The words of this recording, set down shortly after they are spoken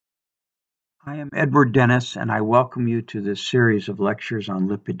I am Edward Dennis, and I welcome you to this series of lectures on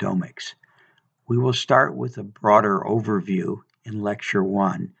lipidomics. We will start with a broader overview in Lecture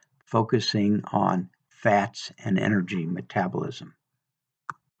 1, focusing on fats and energy metabolism.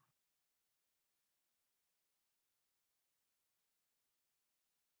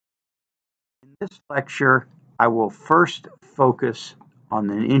 In this lecture, I will first focus on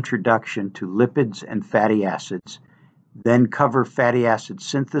an introduction to lipids and fatty acids, then cover fatty acid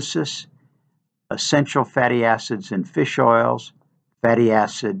synthesis, essential fatty acids in fish oils, fatty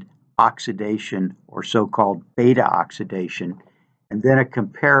acid oxidation or so-called beta oxidation, and then a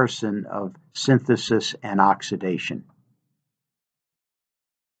comparison of synthesis and oxidation.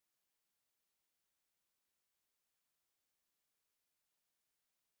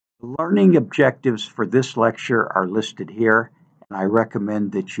 The learning objectives for this lecture are listed here, and I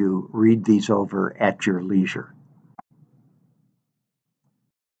recommend that you read these over at your leisure.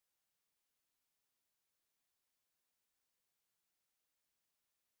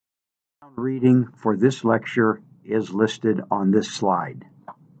 Reading for this lecture is listed on this slide.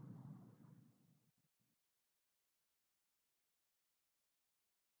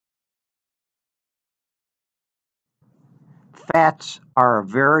 Fats are a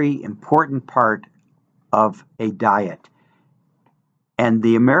very important part of a diet, and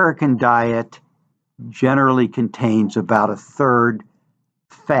the American diet generally contains about a third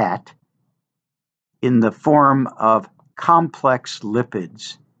fat in the form of complex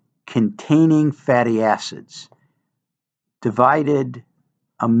lipids containing fatty acids divided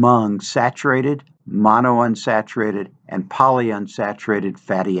among saturated, monounsaturated, and polyunsaturated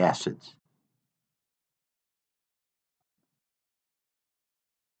fatty acids.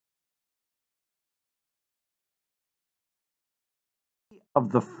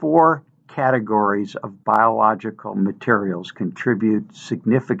 Of the four categories of biological materials contribute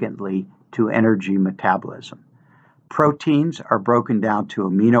significantly to energy metabolism. Proteins are broken down to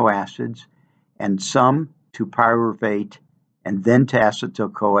amino acids, and some to pyruvate, and then to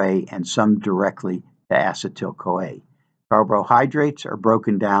acetyl-CoA, and some directly to acetyl-CoA. Carbohydrates are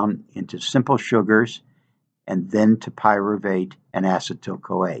broken down into simple sugars, and then to pyruvate and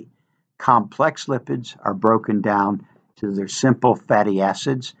acetyl-CoA. Complex lipids are broken down to their simple fatty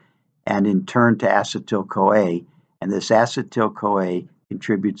acids, and in turn to acetyl-CoA, and this acetyl-CoA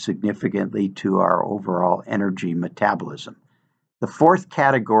contributes significantly to our overall energy metabolism. The fourth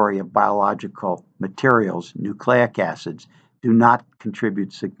category of biological materials, nucleic acids, do not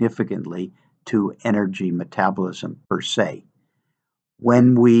contribute significantly to energy metabolism per se.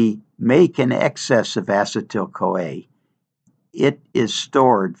 When we make an excess of acetyl-CoA, it is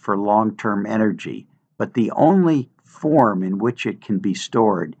stored for long-term energy, but the only form in which it can be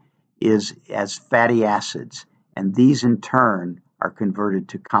stored is as fatty acids, and these in turn are converted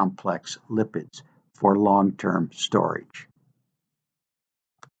to complex lipids for long-term storage.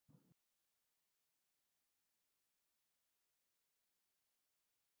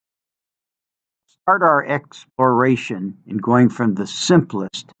 Start our exploration in going from the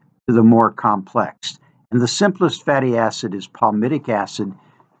simplest to the more complex. And the simplest fatty acid is palmitic acid,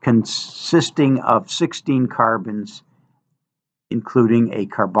 consisting of 16 carbons, including a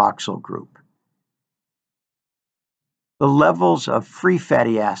carboxyl group. The levels of free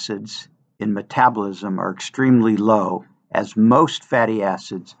fatty acids in metabolism are extremely low, as most fatty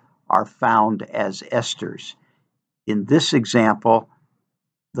acids are found as esters. In this example,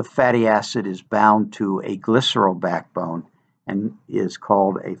 the fatty acid is bound to a glycerol backbone and is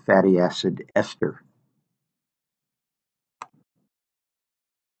called a fatty acid ester.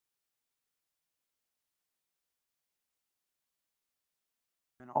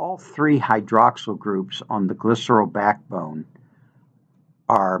 And all three hydroxyl groups on the glycerol backbone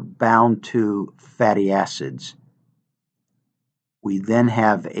are bound to fatty acids. We then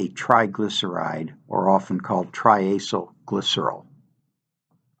have a triglyceride, or often called triacyl glycerol.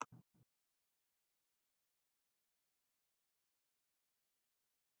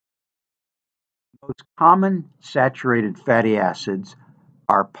 Most common saturated fatty acids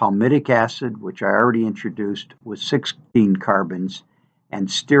are palmitic acid, which I already introduced, with 16 carbons, and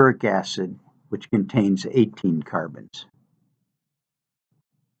stearic acid, which contains 18 carbons.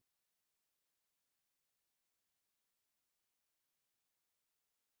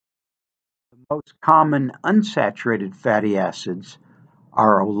 The most common unsaturated fatty acids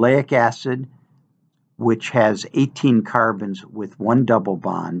are oleic acid, which has 18 carbons with one double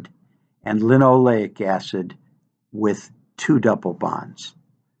bond, and linoleic acid with two double bonds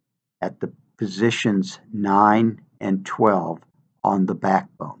at the positions 9 and 12 on the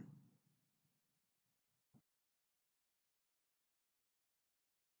backbone.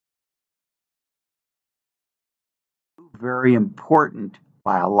 very important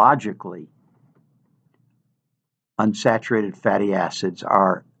biologically unsaturated fatty acids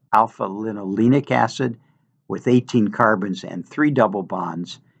are alpha-linolenic acid with 18 carbons and 3 double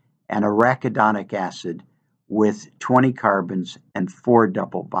bonds, and arachidonic acid with 20 carbons and 4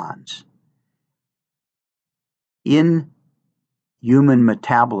 double bonds. In human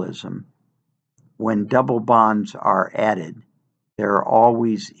metabolism, when double bonds are added, they're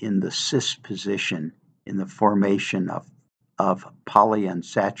always in the cis position in the formation of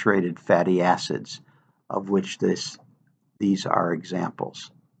polyunsaturated fatty acids, of which these are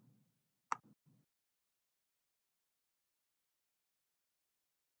examples.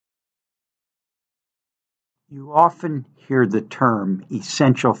 You often hear the term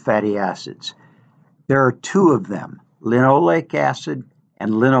essential fatty acids. There are two of them, linoleic acid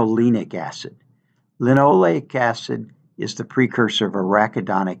and linolenic acid. Linoleic acid is the precursor of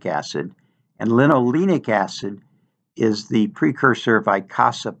arachidonic acid, and linolenic acid is the precursor of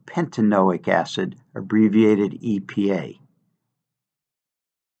eicosapentaenoic acid, abbreviated EPA.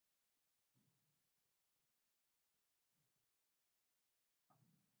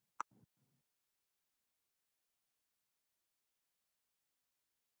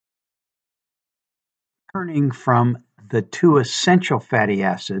 Turning from the two essential fatty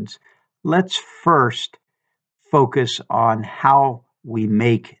acids, let's first focus on how we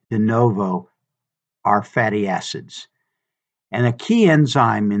make de novo our fatty acids. And a key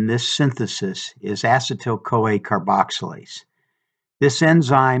enzyme in this synthesis is acetyl-CoA carboxylase. This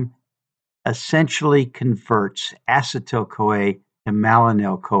enzyme essentially converts acetyl-CoA to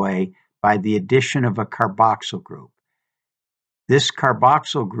malonyl-CoA by the addition of a carboxyl group. This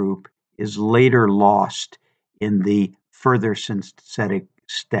carboxyl group is later lost in the further synthetic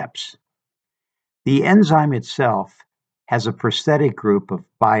steps. The enzyme itself has a prosthetic group of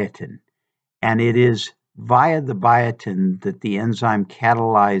biotin, and it is via the biotin that the enzyme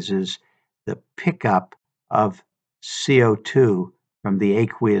catalyzes the pickup of CO2 from the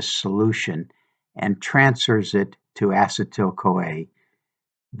aqueous solution and transfers it to acetyl-CoA,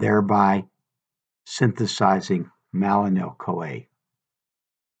 thereby synthesizing malonyl-CoA.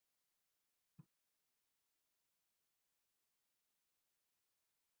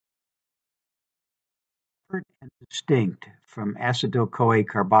 Separate and distinct from acetyl-CoA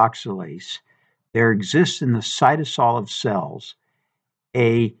carboxylase, there exists in the cytosol of cells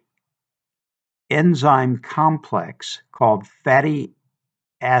a enzyme complex called fatty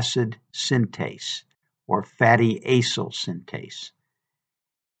acid synthase or fatty acyl synthase.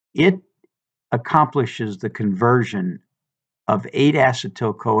 It accomplishes the conversion of 8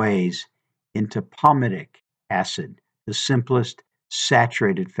 acetyl-CoAs into palmitic acid, the simplest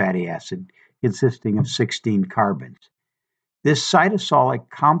saturated fatty acid consisting of 16 carbons. This cytosolic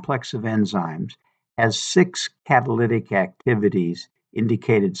complex of enzymes has 6 catalytic activities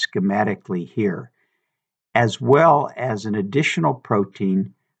indicated schematically here, as well as an additional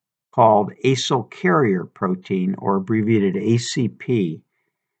protein called acyl carrier protein, or abbreviated ACP,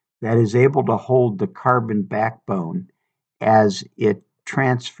 that is able to hold the carbon backbone as it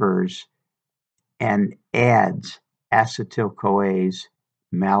transfers and adds acetyl-CoAs,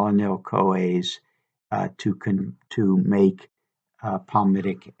 malonyl-CoAs to make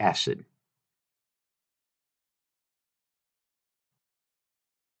palmitic acid.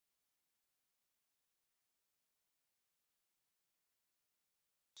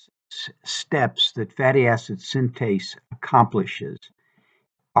 Steps that fatty acid synthase accomplishes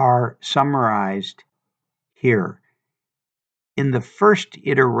are summarized here. In the first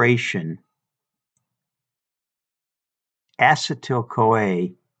iteration, acetyl-CoA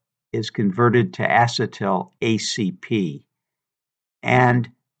is converted to acetyl ACP, and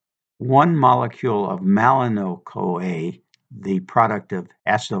one molecule of malonyl-CoA, the product of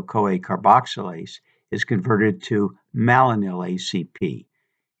acetyl-CoA carboxylase, is converted to malonyl ACP.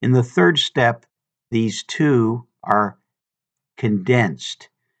 In the third step, these two are condensed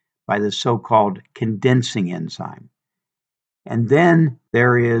by the so-called condensing enzyme. And then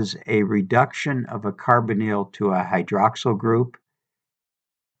there is a reduction of a carbonyl to a hydroxyl group,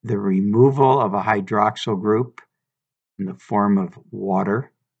 the removal of a hydroxyl group in the form of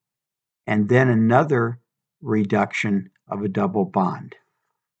water, and then another reduction of a double bond.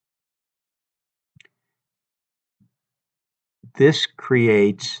 This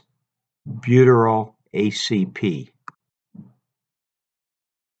creates butyryl ACP.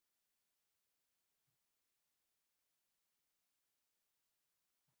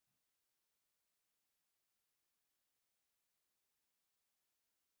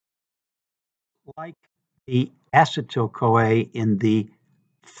 Like the acetyl-CoA in the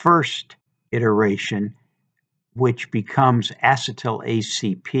first iteration, which becomes acetyl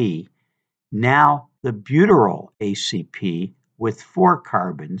ACP. Now the butyryl ACP with 4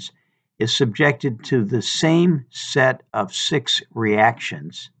 carbons is subjected to the same set of 6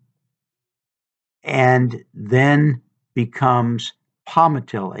 reactions and then becomes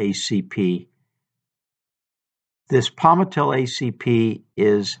palmityl ACP. This palmityl ACP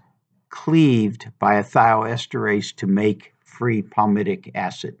is cleaved by a thioesterase to make free palmitic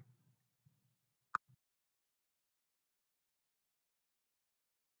acid.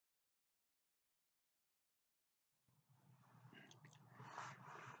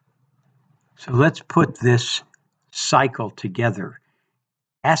 So let's put this cycle together.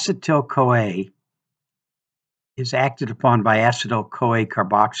 Acetyl-CoA is acted upon by acetyl-CoA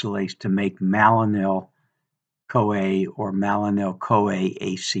carboxylase to make malonyl-CoA or malonyl-CoA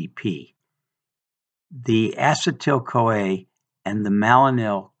ACP. The acetyl-CoA and the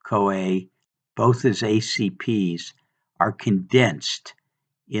malonyl-CoA, both as ACPs, are condensed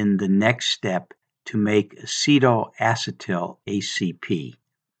in the next step to make acetoacetyl ACP.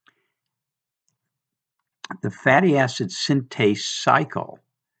 The fatty acid synthase cycle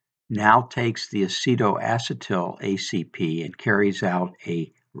now takes the acetoacetyl ACP and carries out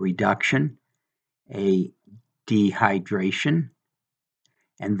a reduction, a dehydration,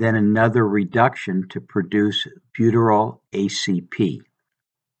 and then another reduction to produce butyryl ACP.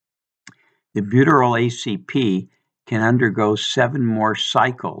 The butyryl ACP can undergo 7 more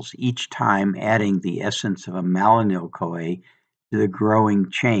cycles, each time adding the essence of a malonyl-CoA to the growing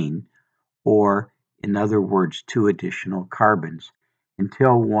chain, or in other words, 2 additional carbons,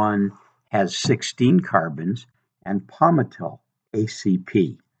 until one has 16 carbons and palmityl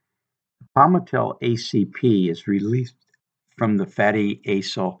ACP. Palmityl ACP is released from the fatty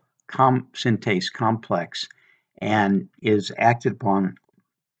acyl synthase complex and is acted upon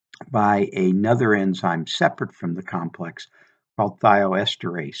by another enzyme separate from the complex called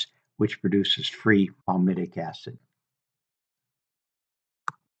thioesterase, which produces free palmitic acid.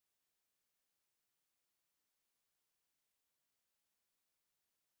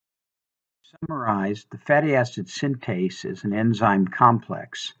 Summarized, the fatty acid synthase is an enzyme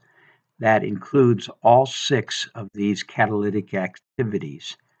complex that includes all 6 of these catalytic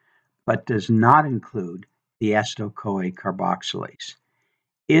activities, but does not include the acetyl-CoA carboxylase.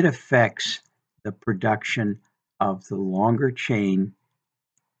 It affects the production of the longer chain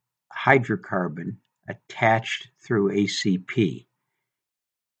hydrocarbon attached through ACP.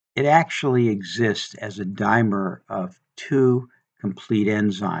 It actually exists as a dimer of 2 complete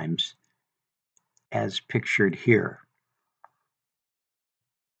enzymes, as pictured here.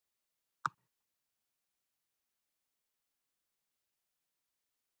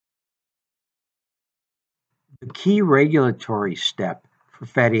 The key regulatory step for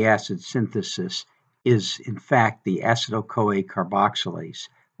fatty acid synthesis is, in fact, the acetyl-CoA carboxylase,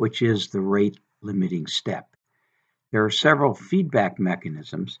 which is the rate-limiting step. There are several feedback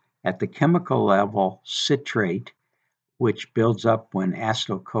mechanisms. At the chemical level, citrate, which builds up when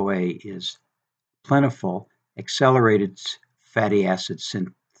acetyl-CoA is plentiful, accelerates fatty acid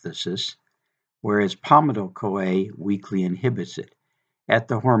synthesis, whereas palmityl-CoA weakly inhibits it. At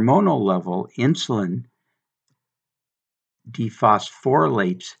the hormonal level, insulin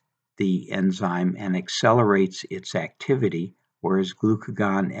dephosphorylates the enzyme and accelerates its activity, whereas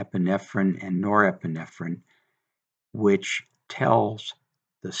glucagon, epinephrine, and norepinephrine, which tells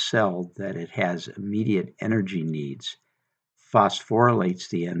the cell that it has immediate energy needs, phosphorylates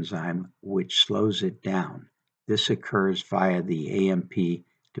the enzyme, which slows it down. This occurs via the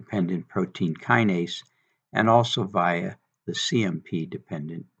AMP-dependent protein kinase and also via the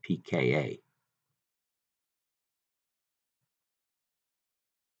CMP-dependent pKa.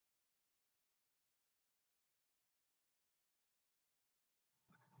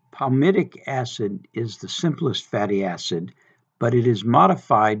 Palmitic acid is the simplest fatty acid, but it is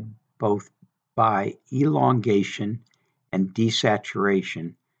modified both by elongation and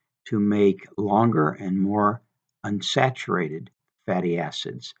desaturation to make longer and more unsaturated fatty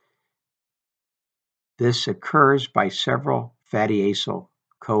acids. This occurs by several fatty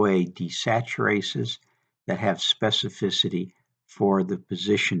acyl-CoA desaturases that have specificity for the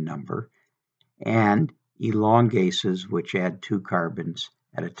position number, and elongases which add 2 carbons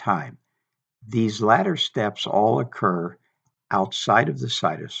at a time. These latter steps all occur outside of the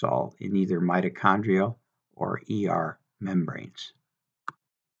cytosol in either mitochondrial or ER membranes.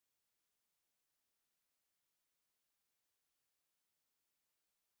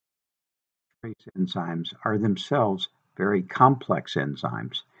 Trace enzymes are themselves very complex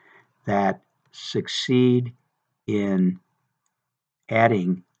enzymes that succeed in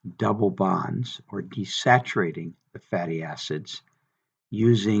adding double bonds or desaturating the fatty acids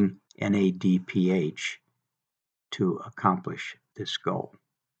using NADPH to accomplish this goal.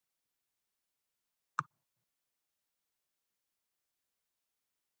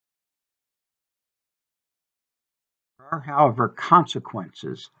 There are, however,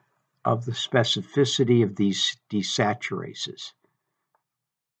 consequences of the specificity of these desaturases.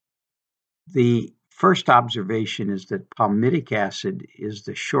 The first observation is that palmitic acid is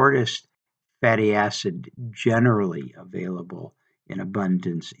the shortest fatty acid generally available in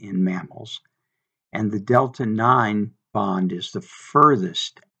abundance in mammals, and the delta 9 bond is the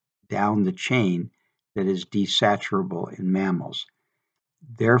furthest down the chain that is desaturable in mammals.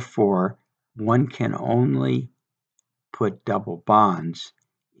 Therefore, one can only put double bonds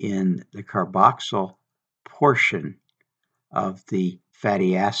in the carboxyl portion of the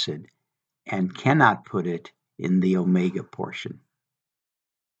fatty acid and cannot put it in the omega portion.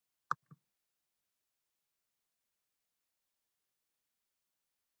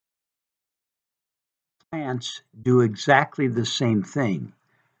 Plants do exactly the same thing,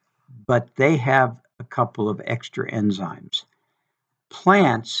 but they have a couple of extra enzymes.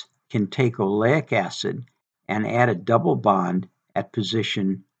 Plants can take oleic acid and add a double bond at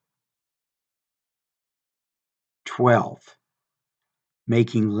position 12,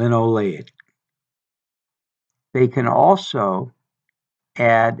 making linoleic. They can also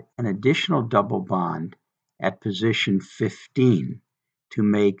add an additional double bond at position 15 to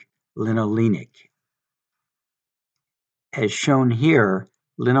make linolenic. As shown here,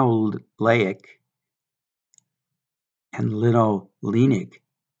 linoleic and linolenic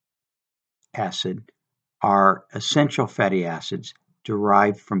acid are essential fatty acids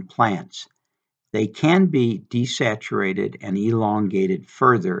derived from plants. They can be desaturated and elongated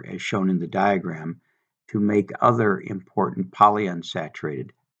further, as shown in the diagram, to make other important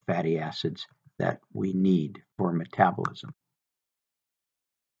polyunsaturated fatty acids that we need for metabolism.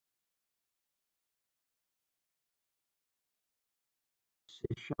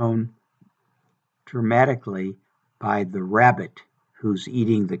 This is shown dramatically by the rabbit who's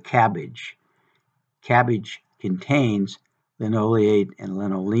eating the cabbage. Cabbage contains linoleic and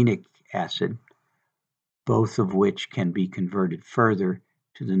linolenic acid, both of which can be converted further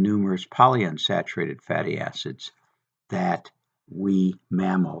to the numerous polyunsaturated fatty acids that we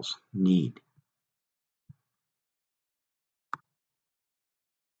mammals need.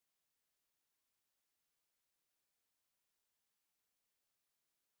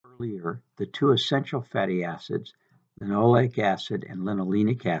 Earlier, the two essential fatty acids, linoleic acid and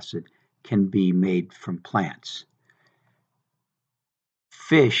linolenic acid, can be made from plants.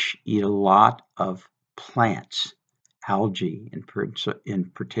 Fish eat a lot of plants, algae in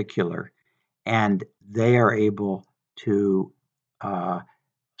particular, and they are able to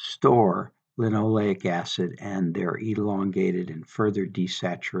store linoleic acid and their elongated and further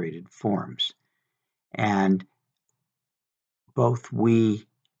desaturated forms. And both we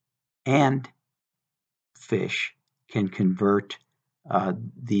and fish can convert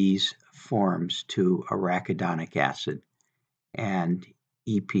these forms to arachidonic acid and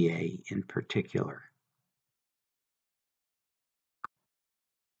EPA in particular.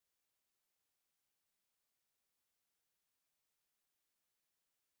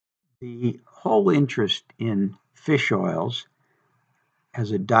 The whole interest in fish oils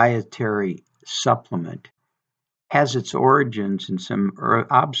as a dietary supplement has its origins in some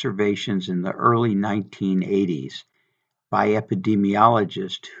observations in the early 1980s by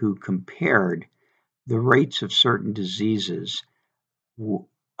epidemiologists who compared the rates of certain diseases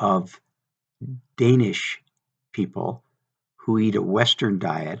of Danish people who eat a Western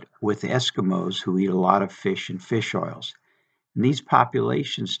diet with Eskimos who eat a lot of fish and fish oils. And these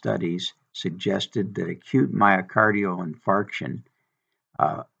population studies suggested that acute myocardial infarction,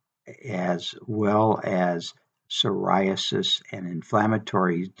 as well as psoriasis and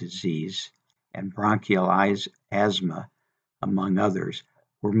inflammatory disease and bronchial asthma, among others,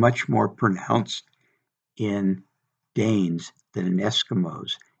 were much more pronounced in Danes than in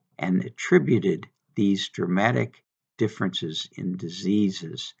Eskimos, and attributed these dramatic differences in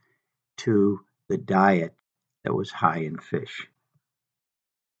diseases to the diet that was high in fish.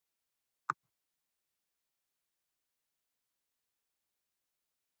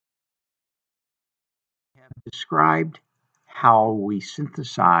 I have described how we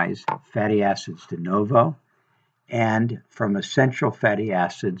synthesize fatty acids de novo, and from essential fatty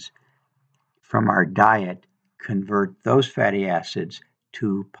acids from our diet, convert those fatty acids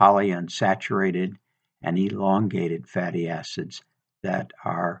to polyunsaturated and elongated fatty acids that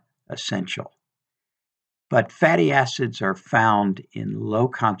are essential. But fatty acids are found in low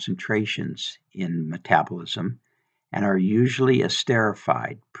concentrations in metabolism and are usually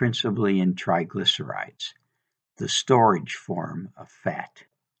esterified, principally in triglycerides, the storage form of fat.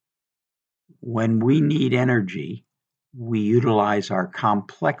 When we need energy, we utilize our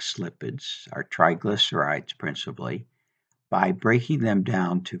complex lipids, our triglycerides principally, by breaking them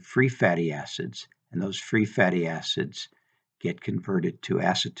down to free fatty acids, and those free fatty acids get converted to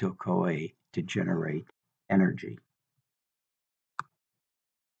acetyl-CoA to generate energy.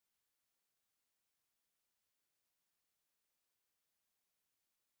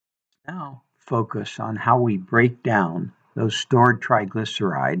 Now focus on how we break down those stored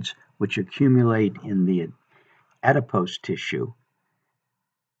triglycerides which accumulate in the adipose tissue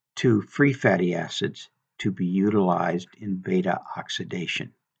to free fatty acids to be utilized in beta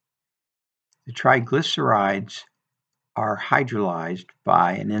oxidation. The triglycerides are hydrolyzed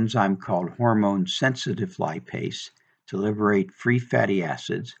by an enzyme called hormone-sensitive lipase to liberate free fatty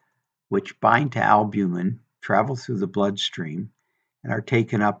acids, which bind to albumin, travel through the bloodstream, and are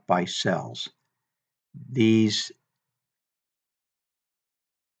taken up by cells. These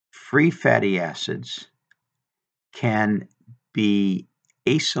free fatty acids can be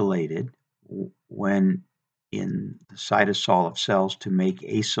acylated when in the cytosol of cells to make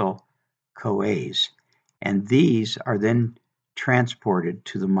acyl-CoAs, and these are then transported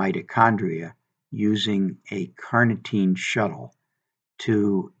to the mitochondria using a carnitine shuttle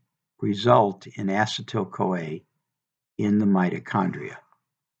to result in acetyl-CoA in the mitochondria.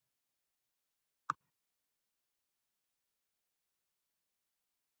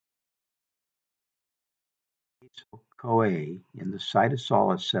 Acetyl-CoA in the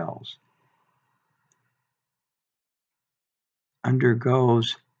cytosol of cells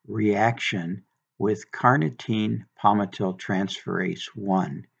undergoes reaction with carnitine palmitoyltransferase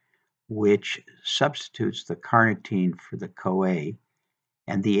 1, which substitutes the carnitine for the CoA,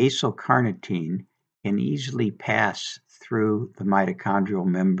 and the acylcarnitine can easily pass through the mitochondrial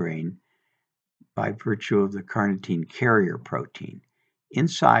membrane by virtue of the carnitine carrier protein.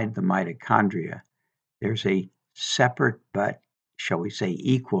 Inside the mitochondria, there's a separate but, shall we say,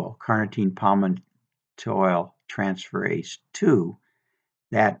 equal carnitine palmitoyltransferase 2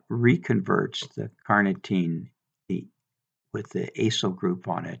 that reconverts the carnitine with the acyl group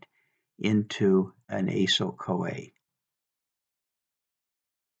on it into an acyl-CoA.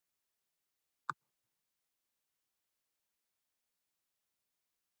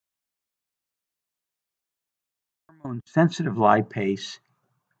 Hormone-sensitive lipase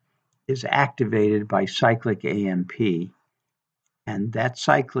is activated by cyclic AMP, and that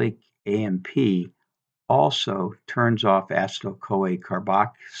cyclic AMP also turns off acetyl-CoA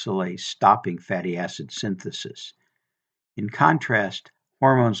carboxylase, stopping fatty acid synthesis. In contrast,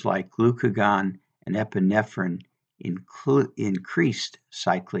 hormones like glucagon and epinephrine increased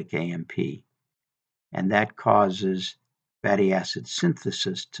cyclic AMP, and that causes fatty acid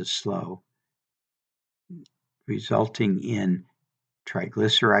synthesis to slow, resulting in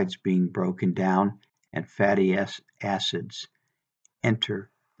triglycerides being broken down and fatty acids enter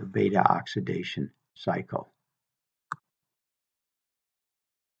the beta oxidation cycle.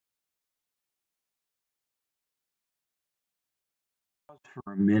 Pause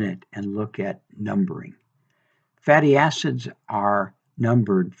for a minute and look at numbering. Fatty acids are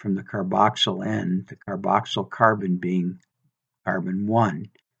numbered from the carboxyl end, the carboxyl carbon being carbon 1,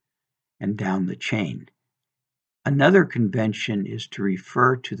 and down the chain. Another convention is to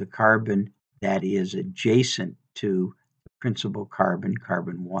refer to the carbon that is adjacent to the principal carbon,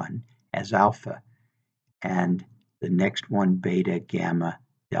 carbon 1, as alpha, and the next one beta, gamma,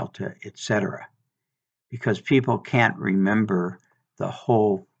 delta, etc. Because people can't remember the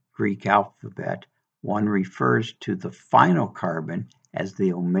whole Greek alphabet, one refers to the final carbon as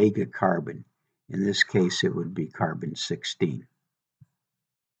the omega carbon. In this case, it would be carbon 16.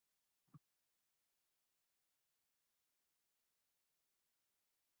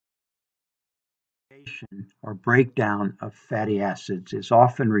 Or breakdown of fatty acids is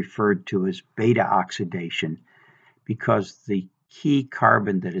often referred to as beta oxidation because the key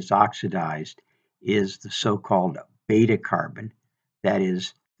carbon that is oxidized is the so-called beta carbon, that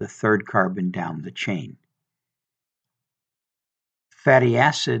is the third carbon down the chain. Fatty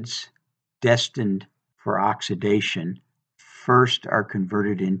acids destined for oxidation first are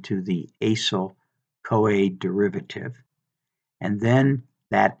converted into the acyl-CoA derivative, and then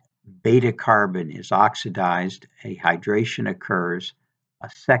that beta carbon is oxidized, a hydration occurs, a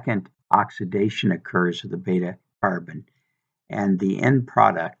second oxidation occurs of the beta carbon, and the end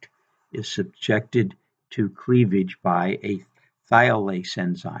product is subjected to cleavage by a thiolase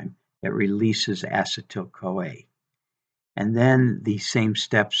enzyme that releases acetyl-CoA. And then the same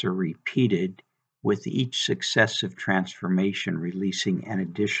steps are repeated with each successive transformation releasing an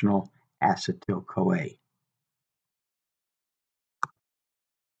additional acetyl-CoA.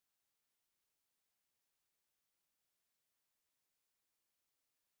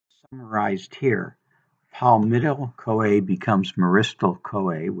 Summarized here, palmityl-CoA becomes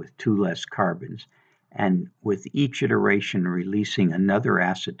myristyl-CoA with 2 less carbons, and with each iteration releasing another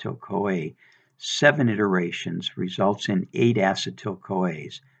acetyl-CoA, 7 iterations results in 8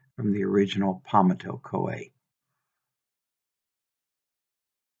 acetyl-CoAs from the original palmityl-CoA.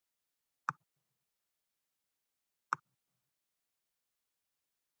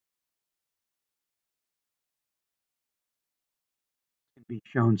 Can be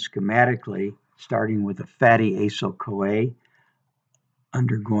shown schematically, starting with a fatty acyl-CoA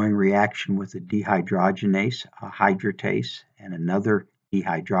undergoing reaction with a dehydrogenase, a hydratase, and another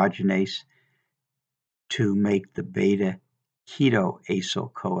dehydrogenase to make the beta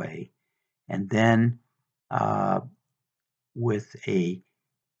keto-acyl-CoA, and then with a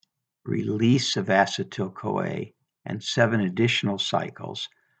release of acetyl-CoA and 7 additional cycles,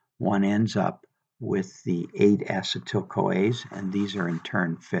 one ends up with the 8 acetyl-CoAs, and these are in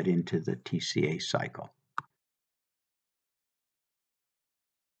turn fed into the TCA cycle.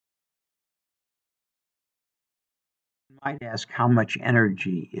 You might ask how much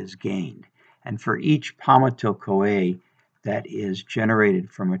energy is gained, and for each palmityl-CoA that is generated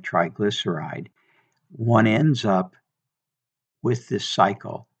from a triglyceride, one ends up with this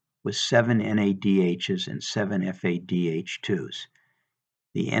cycle with 7 NADHs and 7 FADH2s.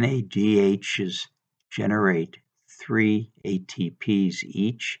 The NADHs generate 3 ATPs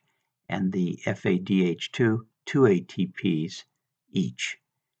each, and the FADH2, 2 ATPs each.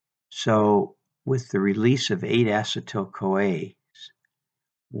 So with the release of 8 acetyl-CoAs,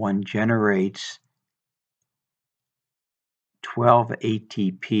 one generates 12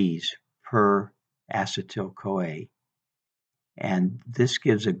 ATPs per acetyl-CoA, and this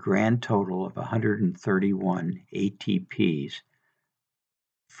gives a grand total of 131 ATPs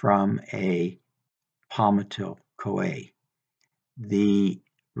from a palmityl-CoA. The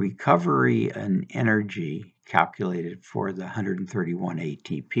recovery in energy calculated for the 131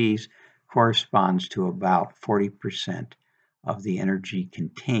 ATPs corresponds to about 40% of the energy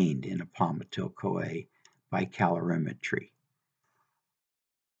contained in a palmityl-CoA by calorimetry.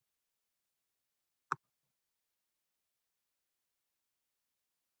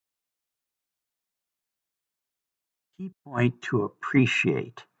 Key point to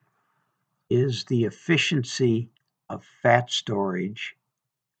appreciate is the efficiency of fat storage,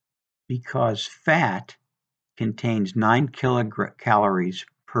 because fat contains 9 kilocalories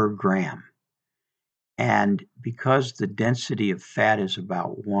per gram. And because the density of fat is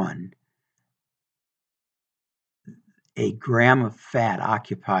about 1, a gram of fat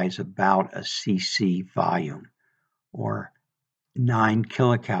occupies about a cc volume, or 9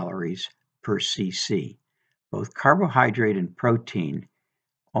 kilocalories per cc. Both carbohydrate and protein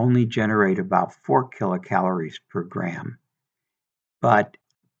only generate about 4 kilocalories per gram, but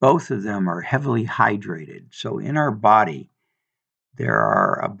both of them are heavily hydrated. So in our body, there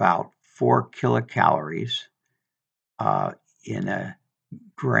are about 4 kilocalories in a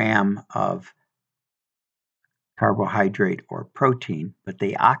gram of carbohydrate or protein, but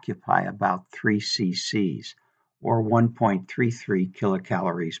they occupy about 3 cc's, or 1.33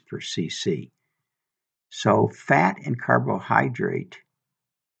 kilocalories per cc. So fat and carbohydrate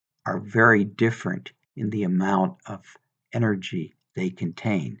are very different in the amount of energy they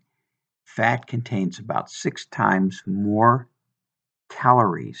contain. Fat contains about 6 times more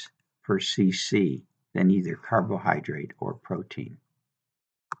calories per cc than either carbohydrate or protein.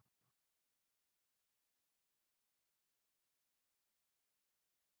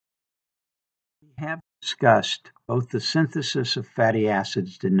 We have discussed both the synthesis of fatty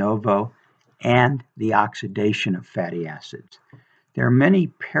acids de novo and the oxidation of fatty acids. There are many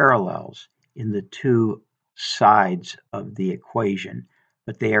parallels in the two sides of the equation,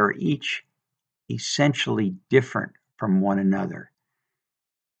 but they are each essentially different from one another.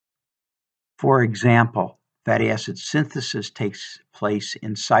 For example, fatty acid synthesis takes place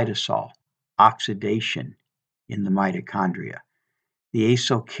in cytosol, oxidation in the mitochondria. The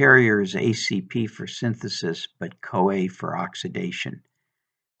acyl carrier is ACP for synthesis, but CoA for oxidation.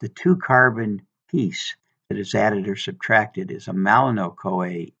 The 2-carbon piece that is added or subtracted is a malonyl-CoA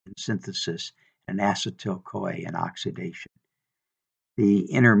in synthesis and acetyl-CoA in oxidation. The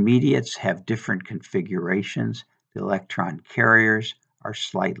intermediates have different configurations. The electron carriers are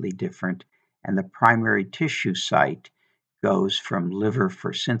slightly different, and the primary tissue site goes from liver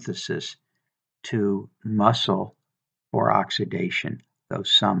for synthesis to muscle for oxidation, though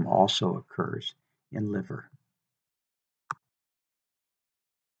some also occurs in liver.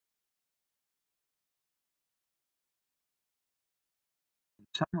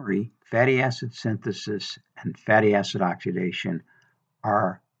 In summary, fatty acid synthesis and fatty acid oxidation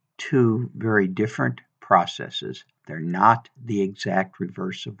are two very different processes. They're not the exact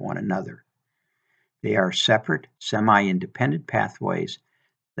reverse of one another. They are separate, semi-independent pathways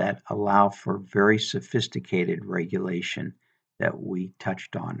that allow for very sophisticated regulation that we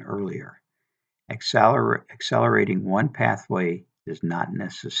touched on earlier. Accelerating one pathway does not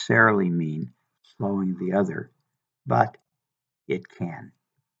necessarily mean slowing the other, but it can.